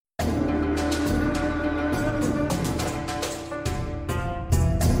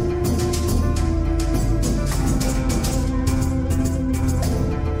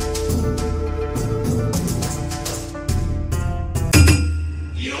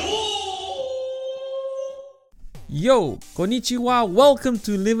Yo, konnichiwa, welcome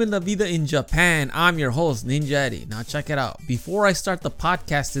to Living La Vida in Japan. I'm your host, Ninja Eddie. Now check it out. Before I start the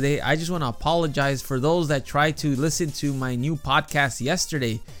podcast today, I just want to apologize for those that tried to listen to my new podcast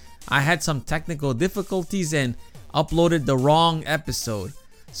yesterday. I had some technical difficulties and uploaded the wrong episode.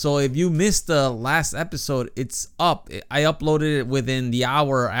 So if you missed the last episode, it's up. I uploaded it within the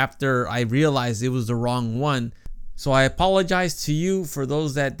hour after I realized it was the wrong one. So I apologize to you for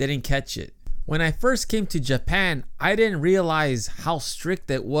those that didn't catch it. When I first came to Japan, I didn't realize how strict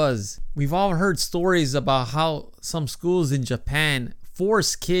it was. We've all heard stories about how some schools in Japan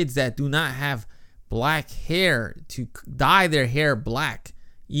force kids that do not have black hair to dye their hair black.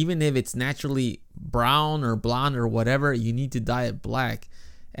 Even if it's naturally brown or blonde or whatever, you need to dye it black.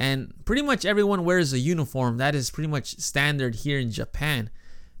 And pretty much everyone wears a uniform. That is pretty much standard here in Japan.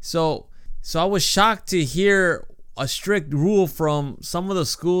 So I was shocked to hear a strict rule from some of the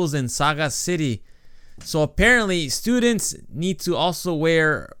schools in Saga City. So apparently students need to also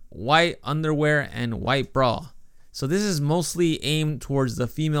wear white underwear and white bra. So this is mostly aimed towards the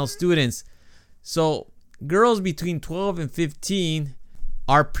female students. So girls between 12 and 15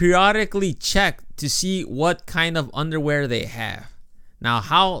 are periodically checked to see what kind of underwear they have. Now,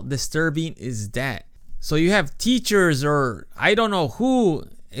 how disturbing is that? So you have teachers, or I don't know who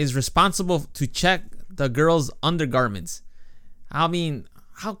is responsible to check the girls' undergarments. I mean,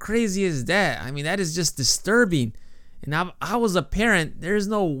 how crazy is that? I mean, that is just disturbing. And I was a parent. There's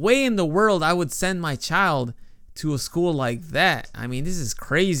no way in the world I would send my child to a school like that. I mean, this is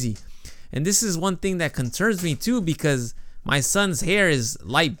crazy. And this is one thing that concerns me too, because my son's hair is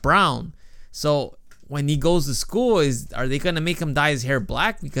light brown. So when he goes to school, are they going to make him dye his hair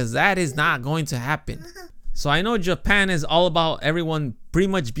black? Because that is not going to happen. So I know Japan is all about everyone pretty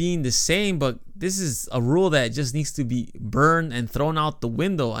much being the same, but this is a rule that just needs to be burned and thrown out the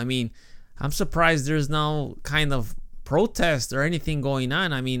window. I mean, I'm surprised there's no kind of protest or anything going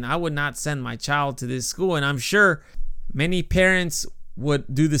on. I mean, I would not send my child to this school, and I'm sure many parents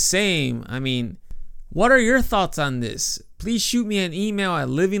would do the same. I mean, what are your thoughts on this? Please shoot me an email at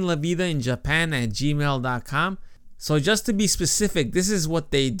livinglavidainjapan@gmail.com. So just to be specific, this is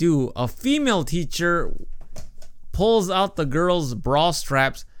what they do. A female teacher pulls out the girl's bra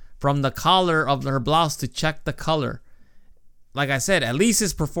straps from the collar of her blouse to check the color. Like I said, at least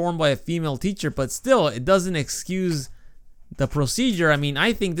it's performed by a female teacher, but still, it doesn't excuse the procedure. I mean,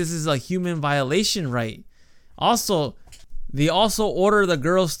 I think this is a human violation, right? Also, they also order the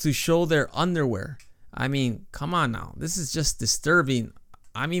girls to show their underwear. I mean, come on now. This is just disturbing.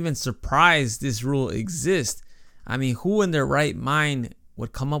 I'm even surprised this rule exists. I mean, who in their right mind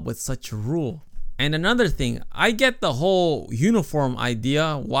would come up with such a rule? And another thing, I get the whole uniform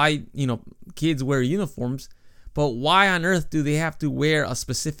idea, why, kids wear uniforms, but why on earth do they have to wear a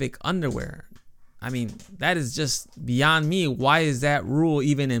specific underwear? I mean, that is just beyond me. Why is that rule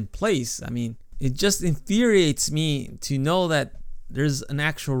even in place? I mean, it just infuriates me to know that there's an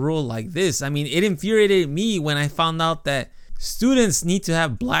actual rule like this. I mean, it infuriated me when I found out that students need to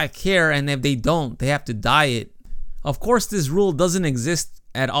have black hair, and if they don't, they have to dye it. Of course, this rule doesn't exist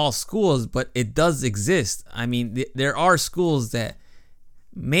at all schools, but it does exist. I mean, there are schools that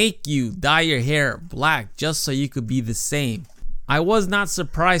make you dye your hair black just so you could be the same. I was not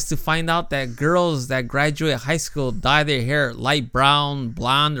surprised to find out that girls that graduate high school dye their hair light brown,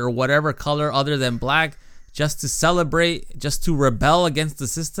 blonde, or whatever color other than black, just to celebrate, just to rebel against the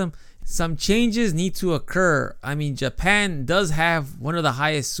system. Some changes need to occur. I mean, Japan does have one of the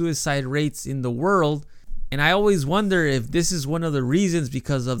highest suicide rates in the world. And I always wonder if this is one of the reasons,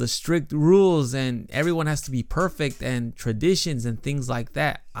 because of the strict rules and everyone has to be perfect and traditions and things like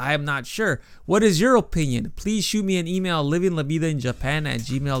that. I am not sure. What is your opinion? Please shoot me an email,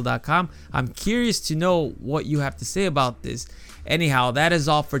 livinglavidainjapan@gmail.com. I'm curious to know what you have to say about this. Anyhow, that is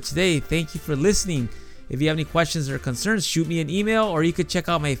all for today. Thank you for listening. If you have any questions or concerns, shoot me an email, or you could check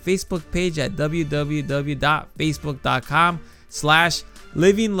out my Facebook page at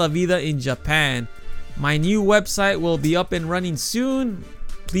www.facebook.com/livinglavidainjapan. My new website will be up and running soon.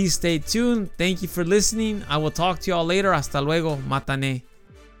 Please stay tuned. Thank you for listening. I will talk to y'all later. Hasta luego. Matane.